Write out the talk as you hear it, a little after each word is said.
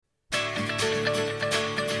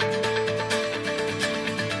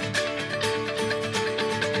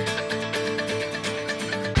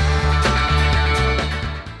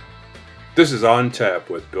This is On Tap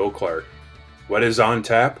with Bill Clark. What is On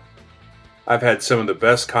Tap? I've had some of the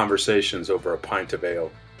best conversations over a pint of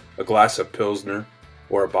ale, a glass of Pilsner,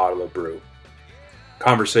 or a bottle of brew.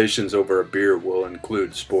 Conversations over a beer will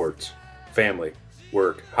include sports, family,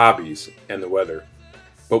 work, hobbies, and the weather.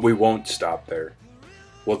 But we won't stop there.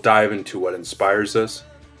 We'll dive into what inspires us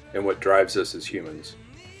and what drives us as humans.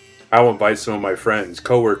 I will invite some of my friends,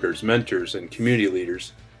 coworkers, mentors, and community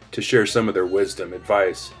leaders to share some of their wisdom,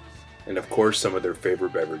 advice, and of course some of their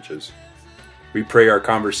favorite beverages. We pray our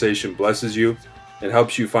conversation blesses you and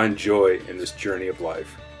helps you find joy in this journey of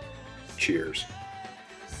life. Cheers.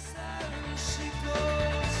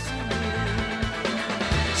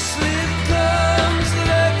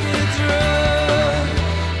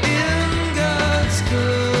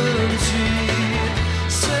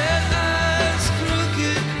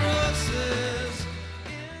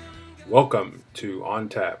 Welcome to On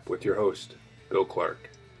Tap with your host, Bill Clark.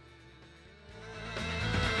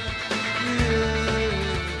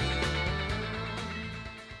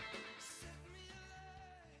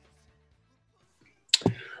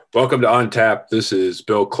 Welcome to On Tap. This is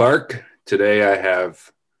Bill Clark. Today I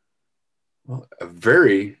have a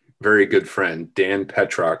very, very good friend, Dan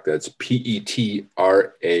Petrak. That's P-E-T-R-A-K.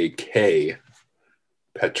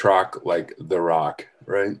 Petrak, like the rock,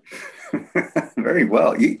 right? Very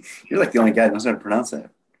well. You're like the only guy that knows how to pronounce that.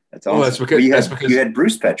 That's awesome. Well, that's because you had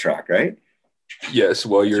Bruce Petrak, right? Yes.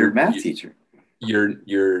 Well, your math teacher.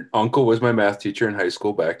 Your uncle was my math teacher in high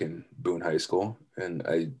school, back in Boone High School,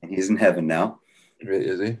 and he's in heaven now.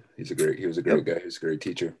 Is he? He was a great guy. He was a great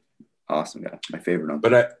teacher. Awesome guy. My favorite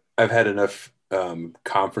uncle. But I've had enough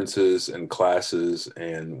conferences and classes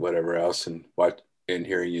and whatever else, and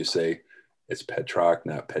hearing you say it's Petrak,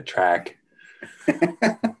 not Petrak.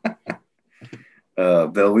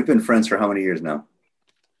 Bill, we've been friends for how many years now?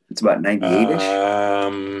 It's about 98-ish?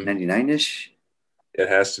 99-ish? It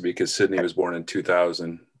has to be, because Sydney was born in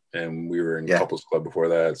 2000, and we were in Couples Club before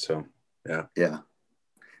that, so yeah. Yeah.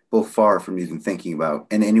 Both far from even thinking about,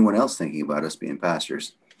 and anyone else thinking about us being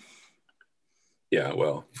pastors. Yeah,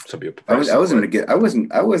 well, some people. I wasn't in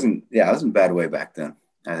a bad way back then,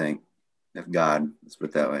 I think. If God, let's put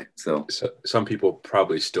it that way. So some people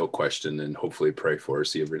probably still question and hopefully pray for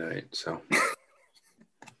us every night. So,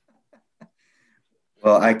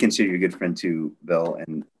 well, I consider you a good friend too, Bill,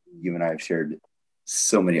 and you and I have shared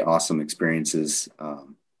so many awesome experiences.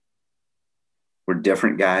 We're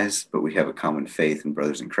different guys, but we have a common faith in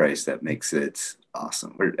brothers in Christ that makes it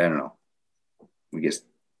awesome. I don't know.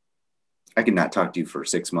 I could not talk to you for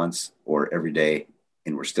 6 months or every day,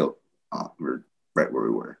 and we're right where we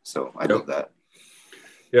were. So I love that.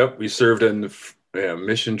 Yep. We served in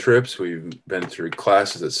mission trips. We've been through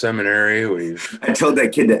classes at seminary. I told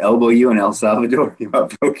that kid to elbow you in El Salvador. You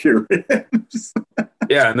about broke your ribs.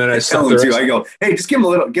 Yeah. And then I tell him to. I go, hey, just give him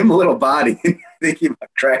a little body. I think he about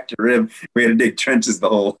cracked your rib. We had to dig trenches the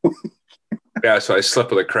whole week. Yeah. So I slept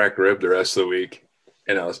with a cracked rib the rest of the week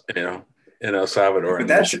in El Salvador.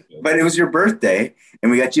 But it was your birthday,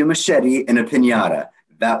 and we got you a machete and a piñata.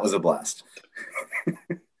 That was a blast.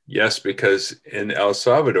 Yes, because in El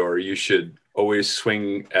Salvador, you should always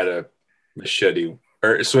swing at a machete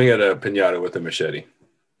or swing at a piñata with a machete.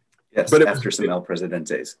 Yes, but after some El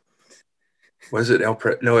Presidentes. Was it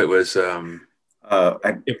No, it was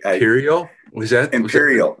Imperial. Was that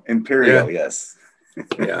Imperial? Imperial, yeah. Yes.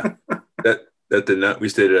 Yeah, we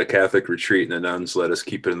stayed at a Catholic retreat, and the nuns let us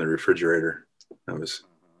keep it in the refrigerator. That was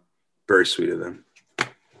very sweet of them.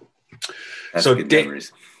 That's so good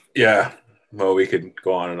memories. Yeah. Well, we could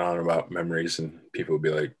go on and on about memories, and people would be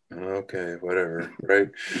like, okay, whatever,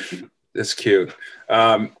 right? That's cute.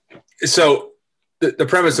 So the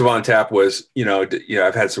premise of On Tap was,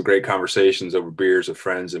 I've had some great conversations over beers with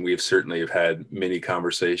friends, and we've certainly have had many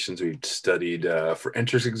conversations. We've studied for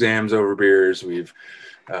entrance exams over beers. We've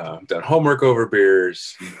done homework over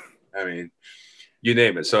beers. I mean, you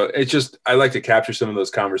name it. So it's just, I like to capture some of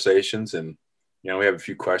those conversations, and, we have a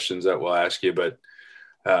few questions that we'll ask you, but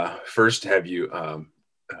first, have you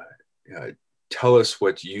tell us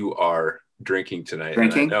what you are drinking tonight?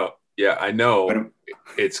 Drinking? I know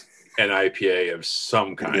it's an IPA of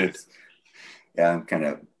some kind. Yeah, I'm kind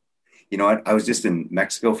of, you know what? I was just in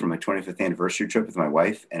Mexico for my 25th anniversary trip with my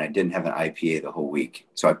wife, and I didn't have an IPA the whole week.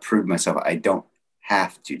 So I proved myself I don't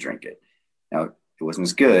have to drink it. Now, it wasn't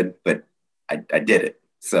as good, but I did it.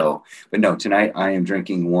 So, but no, tonight I am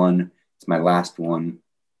drinking one. It's my last one.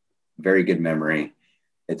 Very good memory.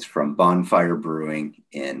 It's from Bonfire Brewing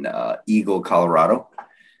in Eagle, Colorado.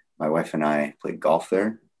 My wife and I played golf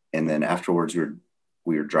there. And then afterwards,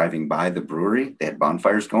 we were driving by the brewery. They had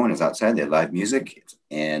bonfires going. It was outside. They had live music.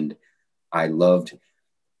 And I loved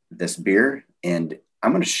this beer, and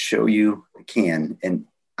I'm going to show you the can. And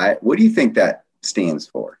what do you think that stands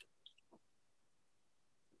for?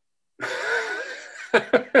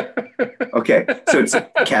 Okay, so it's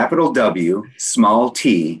capital W, small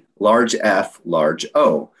t, large F, large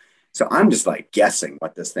O. So I'm just like guessing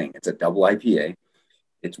what this thing. It's a double IPA.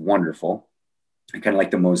 It's wonderful. I kind of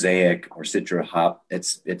like the Mosaic or Citra hop.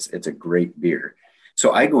 It's a great beer.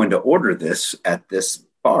 So I go in to order this at this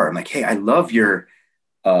bar. I'm like, hey, I love your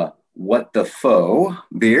what the faux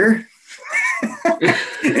beer.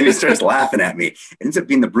 And he starts laughing at me. It ends up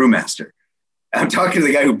being the brewmaster. I'm talking to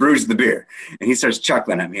the guy who brews the beer, and he starts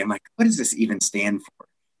chuckling at me. I'm like, what does this even stand for?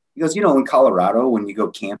 He goes, in Colorado, when you go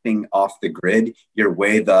camping off the grid, you're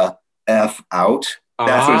way the F out.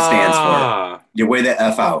 That's what it stands for. You weigh the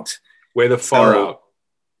F out. Way the far out.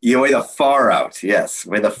 You weigh the far out. Yes,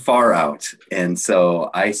 way the far out. And so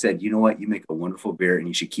I said, you know what? You make a wonderful beer, and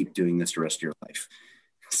you should keep doing this the rest of your life.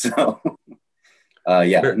 So,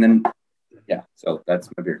 yeah. And then, yeah, so that's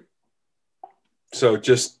my beer. So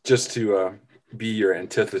just to be your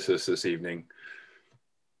antithesis this evening,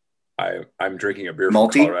 I'm drinking a beer from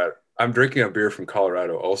Colorado. I'm drinking a beer from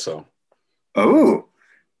Colorado also. Oh,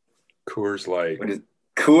 Coors Light. What is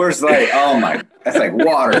Coors Light? Oh my, that's like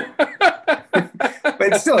water. But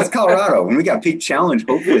it's Colorado, and we got Peak Challenge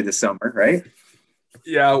hopefully this summer, right?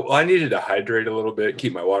 Yeah, well, I needed to hydrate a little bit,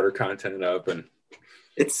 keep my water content up, and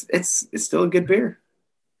it's still a good beer.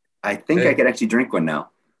 I think I could actually drink one now.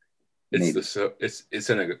 It's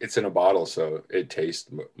in a bottle, so it tastes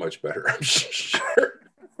much better, I'm sure.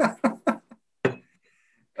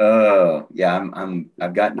 Yeah,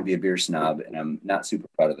 I've gotten to be a beer snob, and I'm not super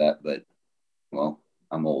proud of that, but well,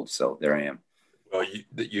 I'm old, so there I am. Well,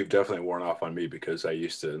 you've definitely worn off on me, because I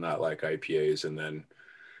used to not like IPAs, and then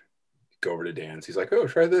go over to Dan's. He's like, "Oh,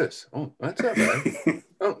 try this. Oh, that's not bad.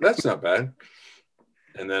 Oh, that's not bad."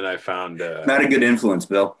 And then I found not a good influence,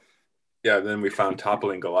 Bill. Yeah, then we found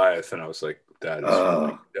Toppling Goliath, and I was like, that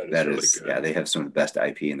is really good. Yeah, they have some of the best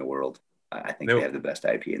IP in the world. I think they have the best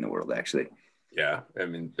IP in the world, actually. Yeah, I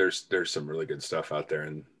mean, there's some really good stuff out there,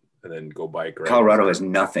 and then Go Bike. Right? Colorado has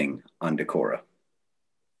nothing on Decorah.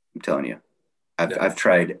 I'm telling you. I've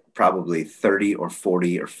tried probably 30 or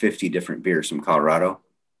 40 or 50 different beers from Colorado.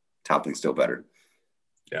 Toppling's still better.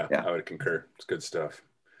 Yeah, I would concur. It's good stuff.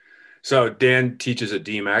 So Dan teaches at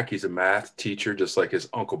DMAC. He's a math teacher, just like his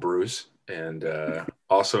Uncle Bruce, and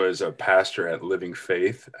also is a pastor at Living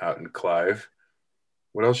Faith out in Clive.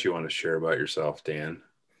 What else you want to share about yourself, Dan?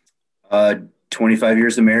 25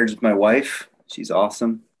 years of marriage with my wife. She's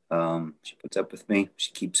awesome. She puts up with me.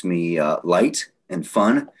 She keeps me light and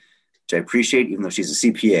fun, which I appreciate, even though she's a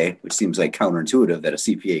CPA, which seems like counterintuitive that a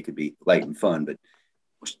CPA could be light and fun. But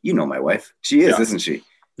you know my wife. She is, isn't she?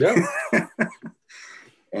 Yeah.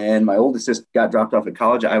 And my oldest just got dropped off at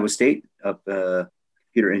college at Iowa State, up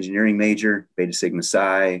computer engineering major, Beta Sigma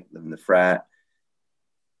Psi, living the frat.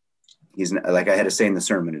 He's like I had to say in the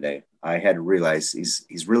sermon today, I had to realize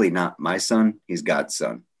he's really not my son. He's God's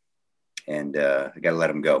son. And I got to let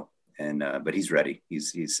him go. And but he's ready.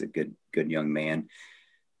 He's a good young man.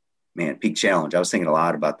 Man, Peak Challenge. I was thinking a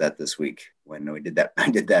lot about that this week when we did that. I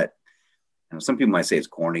did that. Some people might say it's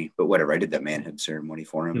corny, but whatever. I did that manhood ceremony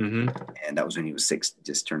for him, and that was when he was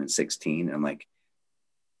just turning 16. And I'm like,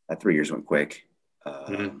 that 3 years went quick,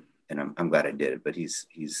 and I'm glad I did it. But he's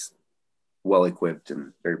well equipped,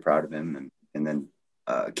 and very proud of him. And then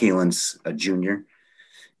Kalen's a junior,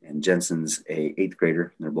 and Jensen's a 8th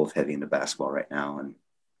grader. They're both heavy into basketball right now, and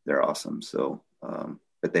they're awesome. So,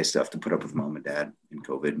 but they still have to put up with mom and dad and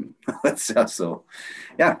COVID and all that stuff. So,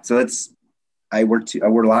 yeah. So I wear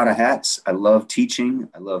a lot of hats. I love teaching.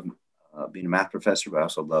 I love being a math professor, but I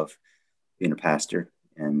also love being a pastor.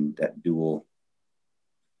 And that dual,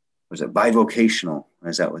 was it bivocational?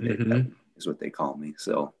 Is that what that is what they call me?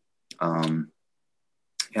 So,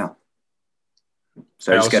 yeah.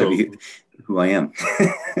 So I just got to be who I am.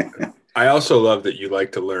 I also love that you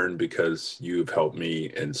like to learn, because you've helped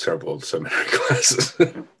me in several seminary classes.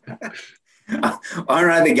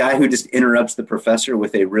 Aren't I the guy who just interrupts the professor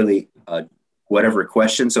with a really whatever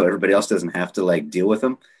question, so everybody else doesn't have to deal with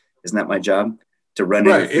them? Isn't that my job, to run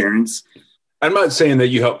interference? I'm not saying that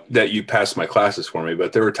you passed my classes for me,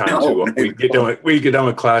 but there were times we get done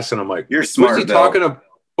with class, and I'm like, "You're smart."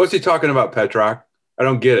 What's he talking about, Petrock? I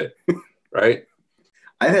don't get it. Right?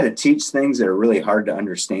 I've had to teach things that are really hard to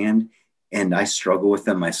understand, and I struggle with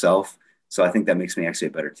them myself. So I think that makes me actually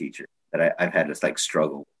a better teacher. That I've had to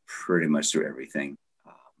struggle pretty much through everything.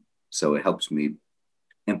 So it helps me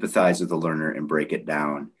empathize with the learner and break it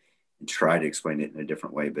down and try to explain it in a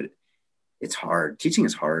different way. But it's hard. Teaching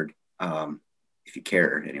is hard. If you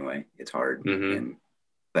care, anyway, it's hard. And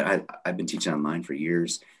but I've been teaching online for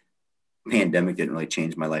years. Pandemic didn't really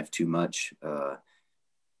change my life too much.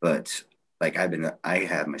 But like I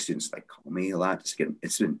have my students like call me a lot.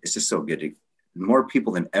 It's just so good to more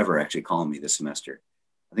people than ever actually calling me this semester.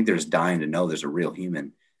 I think they're just dying to know there's a real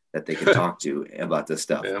human that they can talk to about this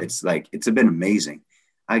stuff. Yeah. It's been amazing.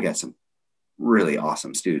 I got some really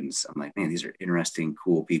awesome students. I'm like, man, these are interesting,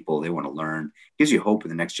 cool people. They want to learn. Gives you hope in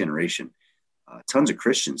the next generation. Tons of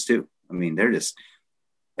Christians too. I mean, they're just,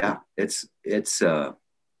 yeah, it's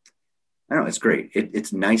I don't know, it's great.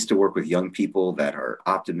 It's nice to work with young people that are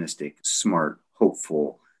optimistic, smart,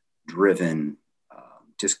 hopeful, driven,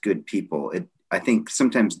 just good people. I think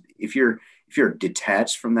sometimes if you're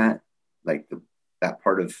detached from that, like that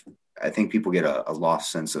part of, I think people get a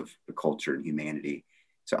lost sense of the culture and humanity.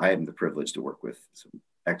 So I have the privilege to work with some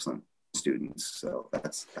excellent students. So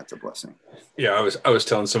that's a blessing. Yeah, I was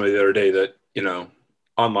telling somebody the other day that,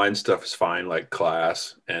 online stuff is fine, like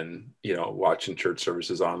class and, watching church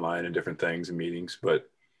services online and different things and meetings, but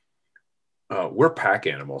we're pack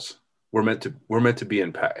animals. We're meant to be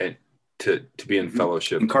in to be in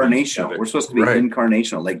fellowship. Incarnational. We're supposed to be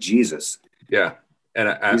incarnational, like Jesus. Yeah. And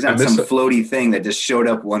he's not some floaty thing that just showed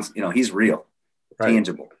up once, he's real,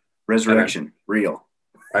 tangible, resurrection, real.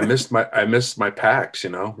 I missed my packs,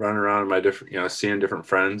 running around in my different, seeing different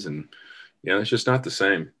friends, and, it's just not the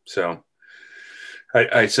same. So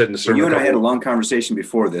I said in the sermon, you and I had a long conversation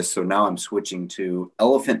before this. So now I'm switching to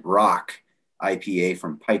Elephant Rock IPA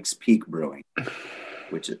from Pikes Peak Brewing,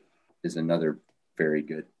 which is another very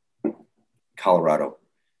good Colorado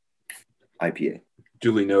IPA.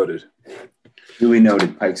 Duly noted,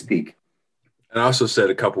 Pikes Peak. And I also said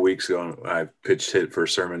a couple weeks ago, I pitched it for a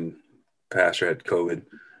sermon. Pastor had COVID.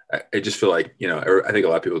 I just feel like, I think a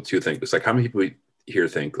lot of people too think it's like, how many people here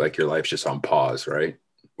think like your life's just on pause, right?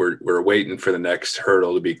 We're waiting for the next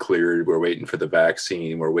hurdle to be cleared. We're waiting for the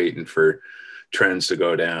vaccine. We're waiting for trends to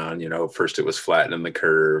go down. First it was flattening the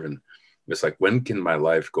curve, and it's like, when can my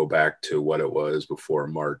life go back to what it was before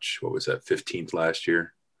March? What was that, 15th last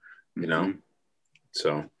year? Mm-hmm.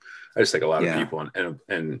 So I just think a lot of people,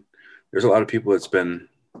 and there's a lot of people that's been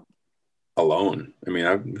alone. I mean,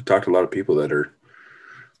 I've talked to a lot of people that are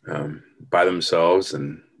by themselves,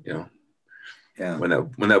 and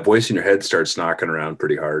when that voice in your head starts knocking around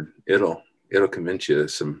pretty hard, it'll convince you of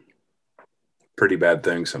some pretty bad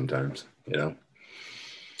things sometimes.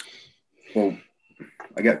 Well,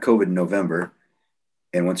 I got COVID in November,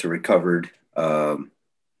 and once I recovered, one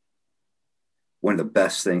of the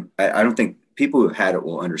best things, I don't think people who have had it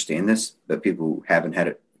will understand this, but people who haven't had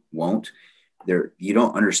it won't. You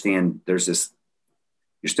don't understand. There's this,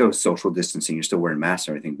 you're still social distancing, you're still wearing masks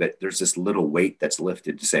and everything, but there's this little weight that's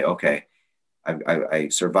lifted to say, okay, I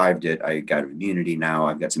survived it. I got immunity now.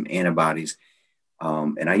 I've got some antibodies.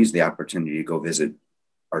 And I used the opportunity to go visit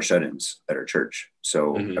our shut-ins at our church.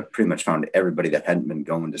 So I pretty much found everybody that hadn't been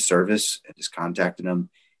going to service and just contacted them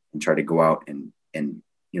and tried to go out and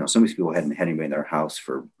some of these people hadn't had anybody in their house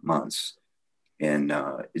for months. And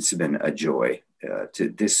it's been a joy to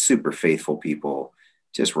this super faithful people,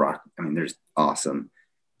 just rock. I mean, they're awesome.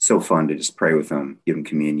 So fun to just pray with them, give them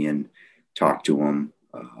communion, talk to them.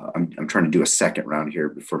 I'm trying to do a second round here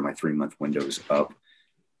before my 3-month window is up.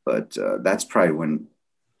 But that's probably when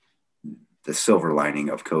the silver lining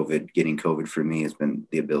of getting COVID for me has been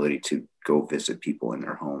the ability to go visit people in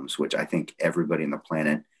their homes, which I think everybody on the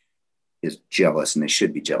planet is jealous, and they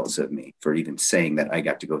should be jealous of me for even saying that I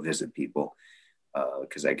got to go visit people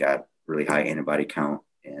because I got really high antibody count,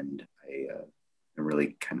 and I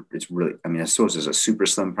suppose there's a super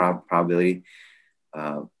slim probability,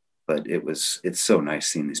 but it's so nice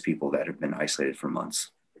seeing these people that have been isolated for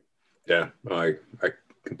months. Yeah, I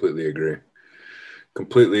completely agree.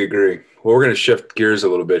 Well, we're going to shift gears a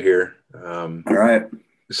little bit here. All right.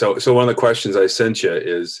 So one of the questions I sent you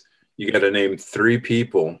is, you got to name 3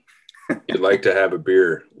 people you'd like to have a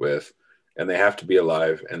beer with, and they have to be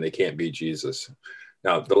alive, and they can't be Jesus.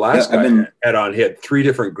 Now, the last guy I had on, he had 3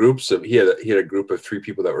 different groups he had a group of 3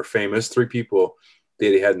 people that were famous, 3 people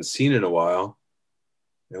that he hadn't seen in a while.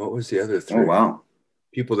 And what was the other 3? Oh, wow.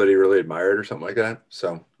 People that he really admired or something like that.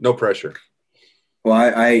 So no pressure.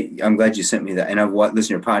 Well, I'm glad you sent me that. And I've listened to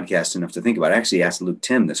your podcast enough to think about it. I actually asked Luke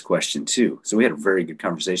Tim this question too. So we had a very good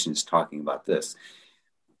conversation just talking about this.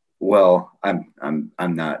 Well, I'm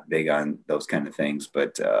not big on those kind of things,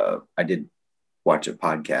 but I did watch a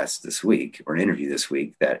podcast this week, or an interview this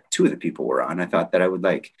week, that 2 of the people were on. I thought that I would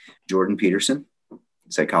like Jordan Peterson,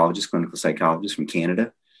 clinical psychologist from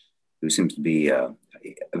Canada, who seems to be a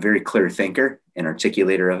very clear thinker and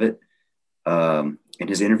articulator of it. And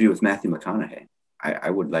his interview with Matthew McConaughey.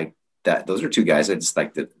 I would like that. Those are 2 guys I just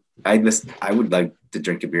like to I would like to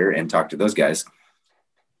drink a beer and talk to those guys.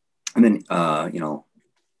 And then,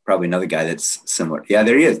 probably another guy that's similar. Yeah,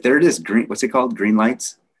 there he is. There it is. Green. What's it called? Green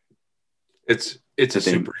Lights. It's a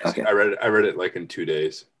super easy. Okay. I read it like in 2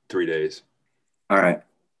 days, 3 days. All right.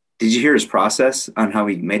 Did you hear his process on how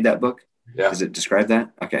he made that book? Yeah. Does it describe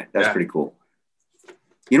that? Okay, that's pretty cool.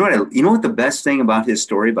 You know what the best thing about his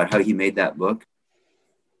story about how he made that book?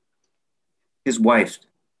 His wife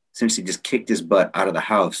essentially just kicked his butt out of the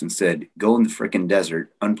house and said, "Go in the freaking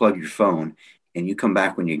desert, unplug your phone, and you come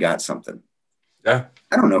back when you got something." Yeah.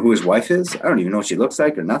 I don't know who his wife is. I don't even know what she looks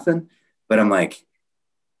like or nothing. But I'm like,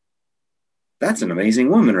 that's an amazing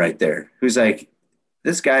woman right there. Who's like,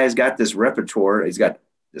 this guy has got this repertoire. He's got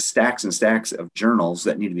the stacks and stacks of journals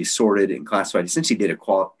that need to be sorted and classified. Essentially, did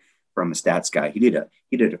from a stats guy. He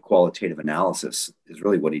did a qualitative analysis. Is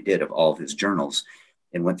really what he did of all of his journals,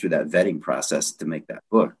 and went through that vetting process to make that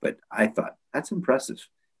book. But I thought that's impressive.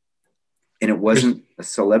 And it wasn't a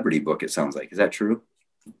celebrity book. It sounds like. Is that true?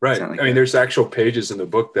 Right. I mean, there's actual pages in the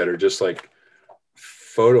book that are just like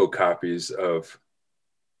photocopies of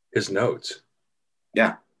his notes.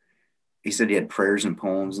 Yeah. He said he had prayers and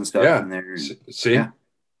poems and stuff in there. See? Yeah,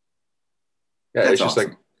 it's just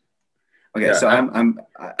awesome. Like, okay, so I'm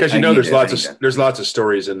because there's lots of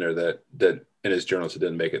stories in there that in his journals that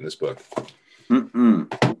didn't make it in this book.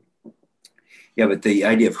 Yeah, but the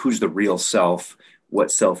idea of who's the real self,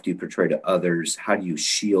 what self do you portray to others? How do you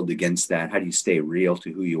shield against that? How do you stay real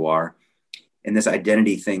to who you are? And this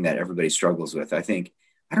identity thing that everybody struggles with. I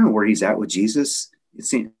don't know where he's at with Jesus. It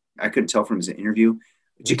seemed I couldn't tell from his interview.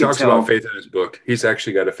 He talks about faith in his book. He's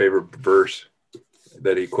actually got a favorite verse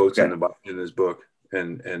that he quotes in his book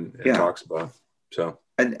and talks about. So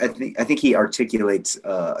I think he articulates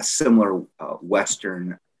a similar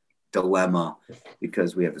Western dilemma,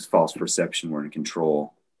 because we have this false perception we're in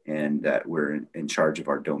control and that we're in charge of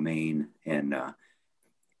our domain, and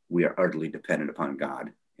we are utterly dependent upon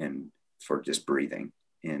God and for just breathing.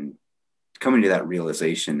 And coming to that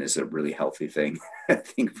realization is a really healthy thing, I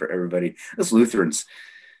think, for everybody. Us Lutherans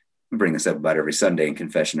bring this up about every Sunday in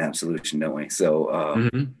confession and absolution, don't we?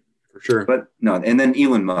 So for sure. But no, and then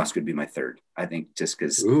Elon Musk would be my third, I think, just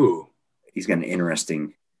because he's got an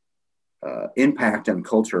interesting impact on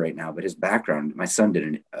culture right now. But his background, my son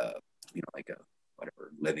did like a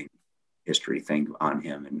whatever living history thing on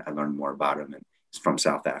him, and I learned more about him. And he's from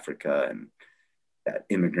South Africa, and that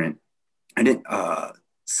immigrant. I didn't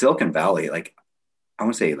Silicon Valley, like I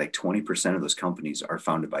want to say like 20% of those companies are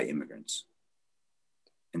founded by immigrants.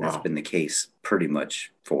 And that's been the case pretty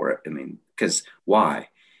much for it. I mean, because why?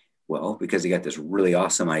 Well, because they got this really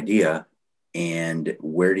awesome idea, and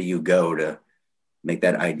where do you go to make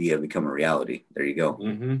that idea become a reality? There you go.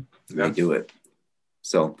 They do it.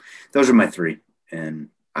 So those are my three. And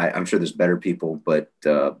I'm sure there's better people, but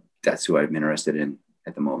that's who I'm interested in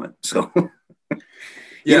at the moment. So,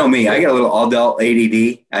 you know me, I got a little adult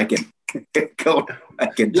ADD. I can go.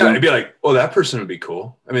 It'd be like, oh, that person would be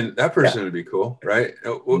cool. I mean, that person would be cool, right?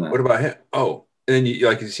 What about him? Oh, and then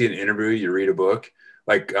you see an interview, you read a book.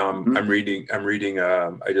 Like I'm reading.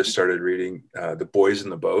 I just started reading The Boys in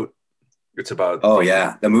the Boat. It's about. Oh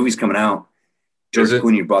yeah, the movie's coming out. George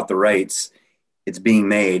Clooney bought the rights. It's being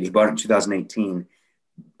made. He bought it in 2018.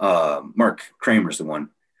 Mark Kramer's the one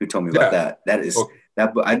who told me about that. That is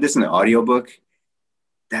that. I listened to the audiobook.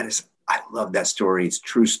 I love that story. It's a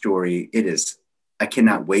true story. It is. I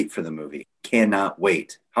cannot wait for the movie. Cannot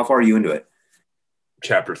wait. How far are you into it?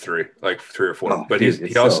 Chapter 3, like 3 or 4. But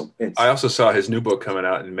I also saw his new book coming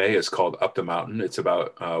out in May. It's called Up the Mountain. It's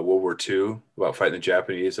about World War II, about fighting the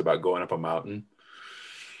Japanese, about going up a mountain.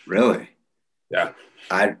 Really? Yeah.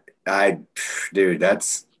 Dude, I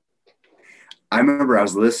remember I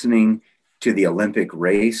was listening to the Olympic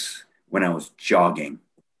race when I was jogging.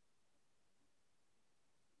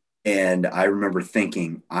 And I remember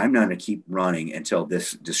thinking, I'm not going to keep running until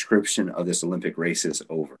this description of this Olympic race is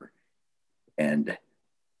over. And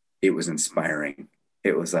it was inspiring.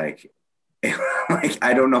 It was like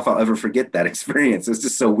I don't know if I'll ever forget that experience. It's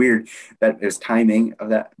just so weird that there's timing of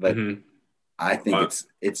that. But I think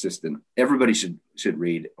it's just everybody should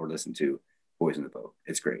read or listen to Boys in the Boat.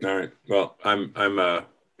 It's great. All right. Well, I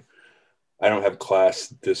don't have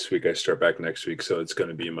class this week. I start back next week, so it's going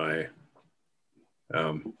to be my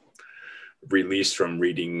release from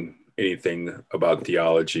reading anything about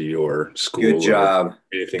theology or school. Good job,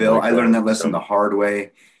 Bill. Like I learned that lesson the hard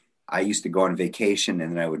way. I used to go on vacation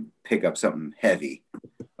and then I would pick up something heavy,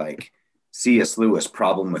 like C.S. Lewis,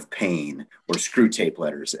 Problem with Pain, or Screw Tape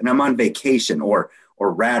Letters. And I'm on vacation, or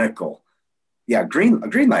Radical. Yeah, green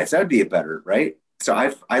lights. That would be a better, right? So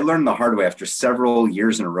I learned the hard way after several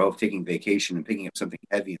years in a row of taking vacation and picking up something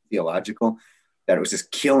heavy and theological that it was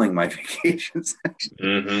just killing my vacations.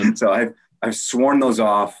 Mm-hmm. So I've sworn those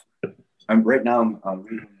off. I'm reading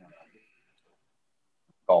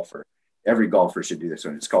golfer. Every golfer should do this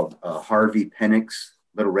one. It's called Harvey Pennick's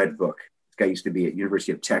Little Red Book. This guy used to be at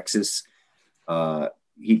University of Texas.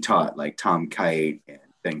 He taught like Tom Kite and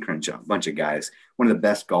Ben Crenshaw, a bunch of guys. One of the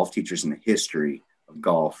best golf teachers in the history of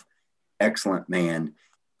golf. Excellent man.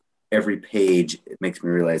 Every page, it makes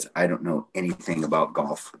me realize I don't know anything about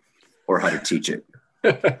golf or how to teach it.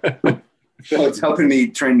 So it's helping me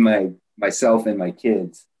train myself and my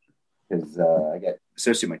kids because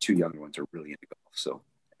especially my two younger ones are really into golf. So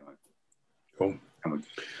cool.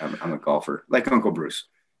 I'm a golfer, like Uncle Bruce.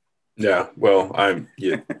 Yeah, well,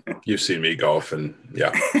 you've seen me golf, and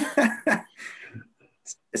yeah,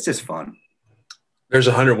 it's just fun. There's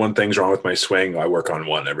 101 things wrong with my swing. I work on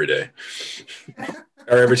one every day,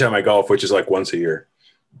 or every time I golf, which is like once a year.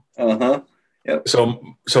 Yep.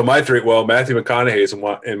 So my three. Well, Matthew McConaughey is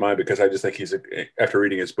in mine because I just think after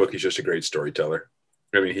reading his book, he's just a great storyteller.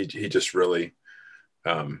 I mean, he just really,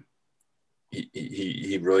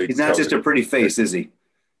 he really. He's not just a pretty face, is he?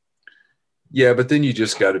 Yeah, but then you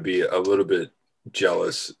just got to be a little bit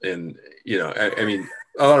jealous, and I mean,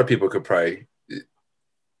 a lot of people could probably,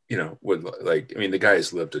 the guy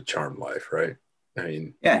has lived a charmed life, right? I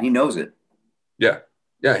mean, yeah, he knows it. Yeah,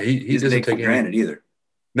 he doesn't take it for granted either.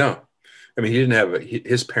 No, I mean, he didn't have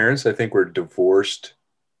his parents. I think were divorced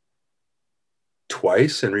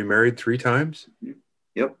twice and remarried 3 times.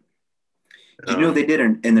 Yep. They did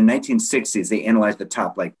in the 1960s. They analyzed the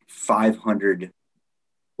top 500.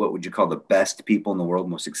 What would you call the best people in the world,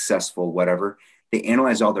 most successful, whatever. They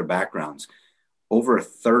analyzed all their backgrounds. Over a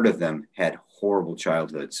third of them had horrible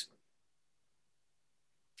childhoods.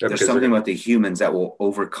 There's something about the humans that will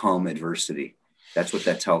overcome adversity. That's what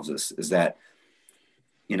that tells us, is that,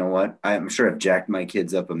 you know what? I'm sure I've jacked my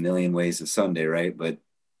kids up a million ways a Sunday, right? But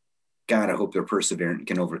God, I hope they're perseverant and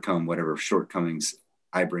can overcome whatever shortcomings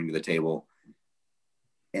I bring to the table.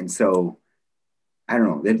 And so, I don't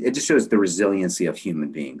know. It just shows the resiliency of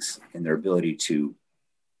human beings and their ability to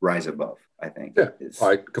rise above, I think. Yeah,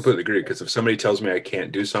 I completely agree. Because if somebody tells me I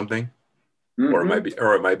can't do something, or it might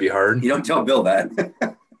be hard, you don't tell Bill that.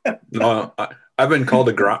 No, I've been called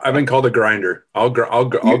a grinder. I'll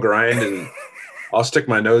grind and I'll stick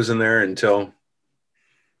my nose in there until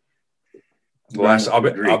the last.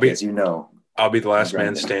 I'll be as you know. I'll be the last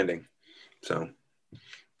man standing. So,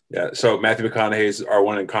 yeah. So Matthew McConaughey is our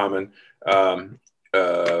one in common.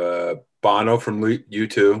 Bono from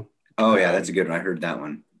U2. Oh yeah, that's a good one. I heard that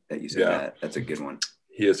one that you said. Yeah. That's a good one.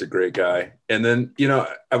 He is a great guy. And then,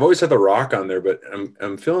 I've always had The Rock on there, but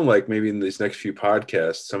I'm feeling like maybe in these next few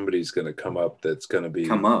podcasts, somebody's going to come up that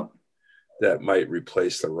might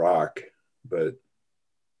replace The Rock. But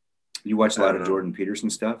you watch a lot of Jordan Peterson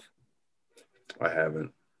stuff? I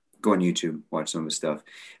haven't. Go on YouTube, watch some of his stuff.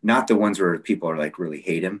 Not the ones where people are really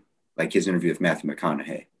hate him, like his interview with Matthew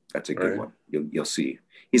McConaughey. That's a good one. You'll see.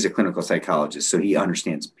 He's a clinical psychologist, so he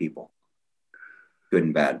understands people, good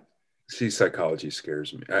and bad. See, psychology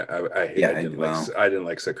scares me. I didn't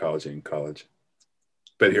like psychology in college.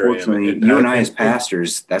 But here I am. You and I as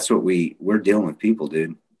pastors, that's what we're dealing with people,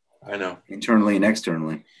 dude. I know. Internally and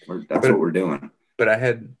externally. That's what we're doing. But I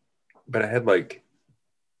had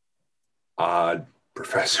odd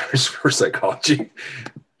professors for psychology,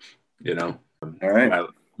 All right.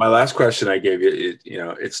 My last question I gave you,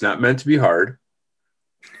 it's not meant to be hard.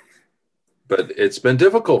 But it's been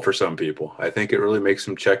difficult for some people. I think it really makes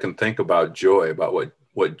them check and think about joy, about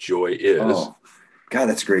what joy is. Oh, God,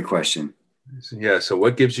 that's a great question. Yeah. So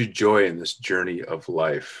what gives you joy in this journey of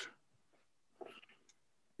life?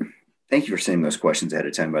 Thank you for saying those questions ahead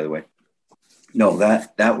of time, by the way. No,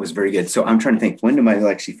 that was very good. So I'm trying to think, when am I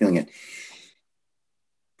actually feeling it?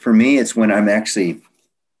 For me, it's when I'm actually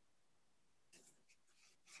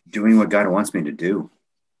doing what God wants me to do.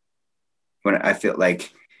 When I feel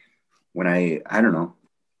like, I don't know,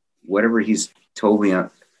 whatever he's told me,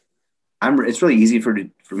 it's really easy for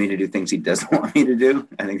me to do things he doesn't want me to do.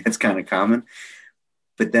 I think that's kind of common.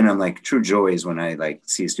 But then I'm like, true joy is when I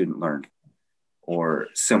see a student learn, or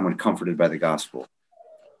someone comforted by the gospel,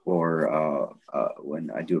 or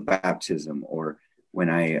when I do a baptism, or when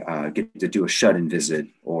I get to do a shut-in visit,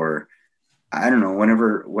 or I don't know,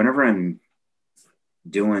 whenever I'm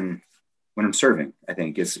doing. When I'm serving, I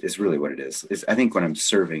think is really what it is. I think when I'm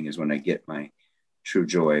serving is when I get my true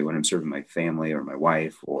joy. When I'm serving my family or my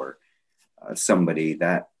wife or somebody,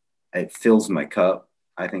 that it fills my cup.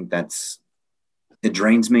 I think it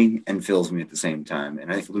drains me and fills me at the same time. And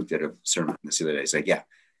I think Luke did a sermon this the other day. He's like, yeah,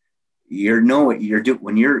 know what you're doing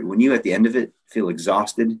when you at the end of it feel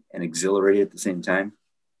exhausted and exhilarated at the same time.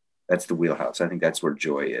 That's the wheelhouse. I think that's where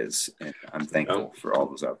joy is, and I'm thankful for all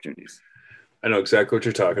those opportunities. I know exactly what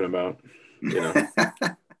you're talking about.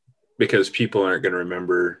 Because people aren't going to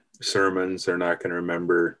remember sermons, they're not going to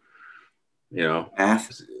remember,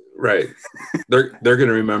 math. Right? they're going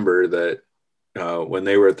to remember that when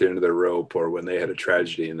they were at the end of their rope, or when they had a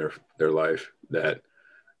tragedy in their life, that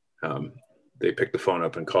they picked the phone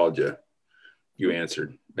up and called you. You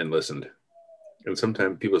answered and listened. And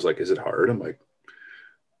sometimes people's like, "Is it hard?" I'm like,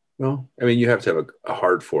 well, I mean, you have to have a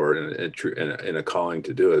heart for it and a calling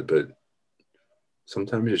to do it, but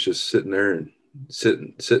sometimes it's just sitting there and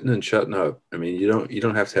sitting and shutting up. I mean, you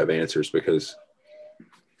don't have to have answers, because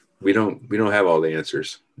we don't have all the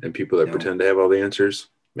answers, and people that pretend to have all the answers,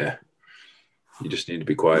 you just need to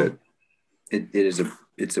be quiet.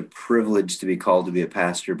 It's a privilege to be called to be a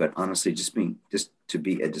pastor, but honestly, just to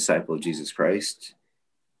be a disciple of Jesus Christ,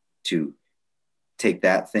 to take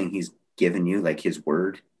that thing he's given you, like his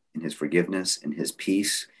word and his forgiveness and his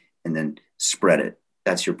peace, and then spread it.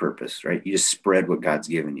 That's your purpose, right? You just spread what God's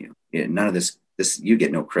given you. None of this, you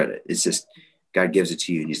get no credit. It's just God gives it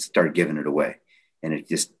to you and you start giving it away. And it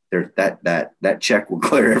just, that check will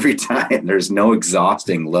clear every time. There's no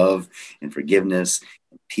exhausting love and forgiveness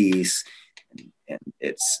and peace. And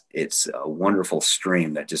it's a wonderful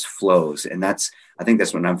stream that just flows. And I think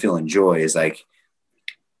that's when I'm feeling joy, is like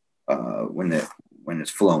when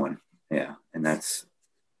it's flowing. Yeah. And that's,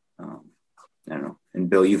 I don't know. And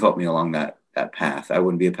Bill, you've helped me along that path. I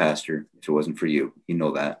wouldn't be a pastor if it wasn't for you. You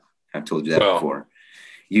know that. I've told you that before.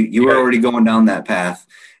 You were already going down that path,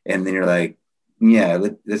 and then you're like, yeah,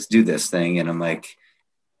 let's do this thing. And I'm like,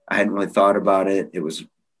 I hadn't really thought about it. It was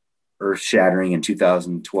earth shattering in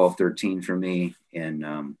 2012, 13 for me.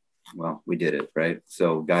 And well, we did it, right?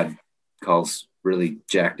 So God calls really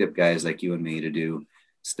jacked up guys like you and me to do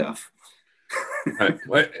stuff.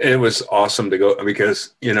 Right. It was awesome to go,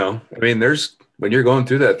 because, I mean, when you're going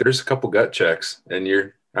through that, there's a couple gut checks, and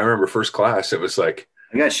I remember first class, it was like,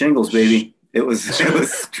 I got shingles, baby. It was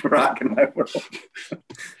rocking my world.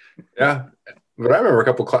 Yeah. But I remember a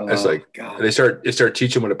couple classes, they start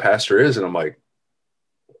teaching what a pastor is. And I'm like,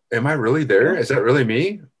 am I really there? Is that really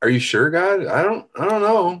me? Are you sure, God? I don't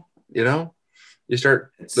know. You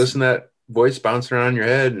start listening to that voice bouncing around in your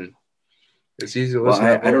head, and it's easy to listen.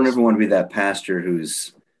 I don't ever want to be that pastor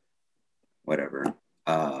who's whatever.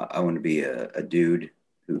 I want to be a dude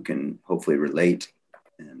who can hopefully relate.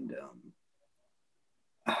 And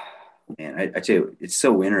man, I tell you, it's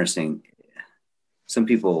so interesting. Some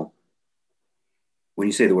people, when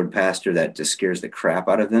you say the word pastor, that just scares the crap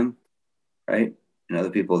out of them, right? And other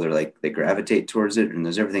people, they gravitate towards it, and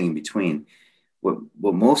there's everything in between. What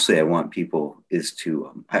mostly I want people is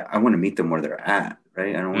to, I want to meet them where they're at,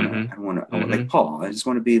 right? I want to, like Paul, I just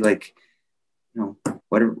want to be like,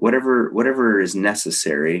 whatever is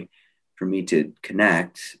necessary for me to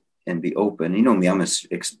connect and be open. You know me, I'm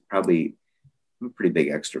probably a pretty big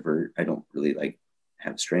extrovert. I don't really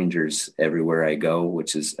have strangers everywhere I go,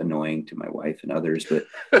 which is annoying to my wife and others, but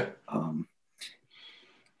I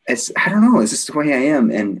don't know. It's just the way I am.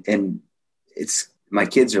 And it's, my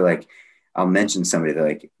kids are like, I'll mention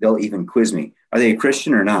somebody, they'll even quiz me. Are they a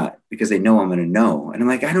Christian or not? Because they know I'm going to know. And I'm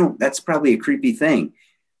like, that's probably a creepy thing,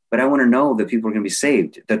 but I want to know that people are going to be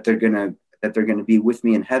saved, that they're going to be with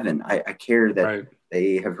me in heaven. I care that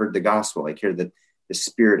they have heard the gospel. I care that the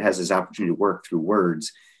Spirit has this opportunity to work through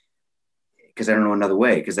words, because I don't know another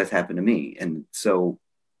way, because that's happened to me. And so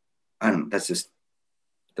that's just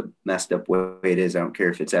the messed up way it is. I don't care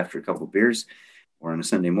if it's after a couple of beers or on a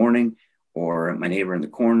Sunday morning or my neighbor in the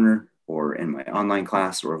corner or in my online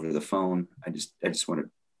class or over the phone. I just want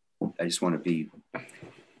to be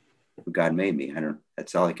who God made me.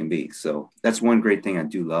 That's all I can be. So that's one great thing I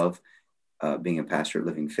do love, being a pastor at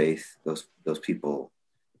Living Faith. Those people,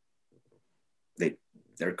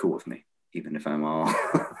 they're cool with me, even if I'm all,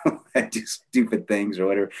 I do stupid things or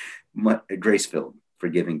whatever. Grace-filled,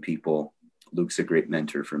 forgiving people. Luke's a great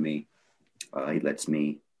mentor for me. He lets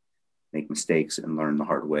me make mistakes and learn the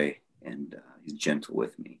hard way, and he's gentle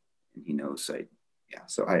with me, and he knows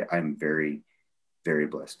so I'm very, very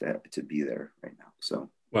blessed to be there right now. So,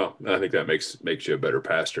 well, I think that makes you a better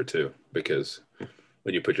pastor too, because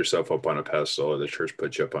when you put yourself up on a pedestal, or the church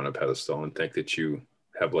puts you up on a pedestal, and think that you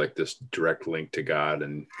have this direct link to God,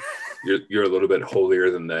 and you're a little bit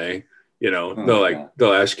holier than they,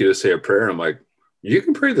 they'll ask you to say a prayer. And I'm like, you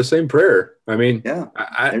can pray the same prayer. I mean,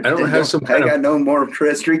 I don't have some kind I got no more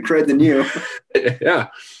street cred than you. Yeah.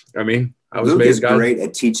 I mean, Luke is great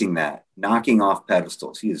at teaching that, knocking off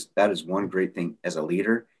pedestals. That is one great thing as a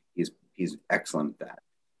leader. He's excellent at that.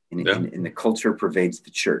 And the culture pervades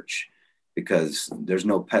the church because there's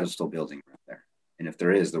no pedestal building right there. And if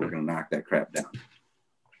there is, then we're going to knock that crap down.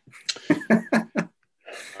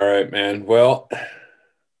 All right, man. Well,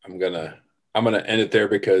 I'm gonna end it there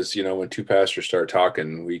because, you know, when two pastors start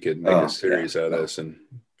talking, we could make a series out of this. And,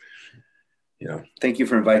 you know, thank you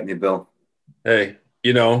for inviting me, Bill. Hey,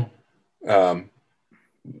 you know,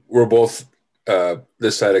 we're both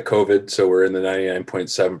this side of COVID, so we're in the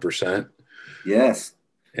 99.7%. Yes.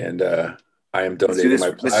 And I am donating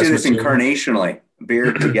my plasma. Let's do this incarnationally,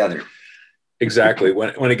 beer together. Exactly.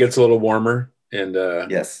 When it gets a little warmer, and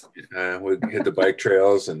yes, we hit the bike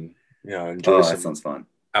trails and, you know, enjoy that sounds fun.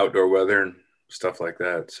 Outdoor weather and stuff like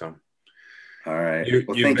that. So, all right.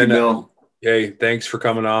 Thank you, Bill. Hey, thanks for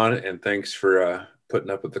coming on, and thanks for putting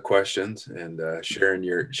up with the questions and sharing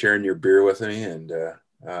your beer with me, and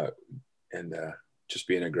just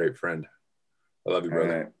being a great friend. I love you,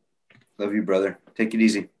 brother. All right. Love you, brother. Take it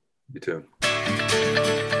easy. You too.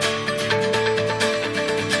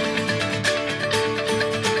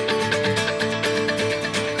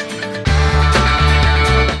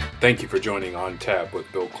 Thank you for joining On Tap with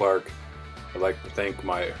Bill Clark. I'd like to thank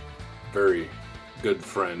my very good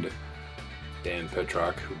friend, Dan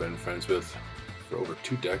Petrock, who I've been friends with for over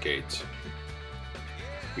 2 decades.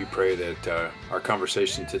 We pray that our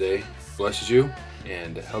conversation today blesses you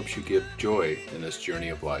and helps you give joy in this journey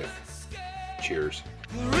of life. Cheers.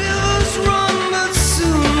 The rivers run but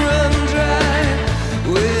soon run dry.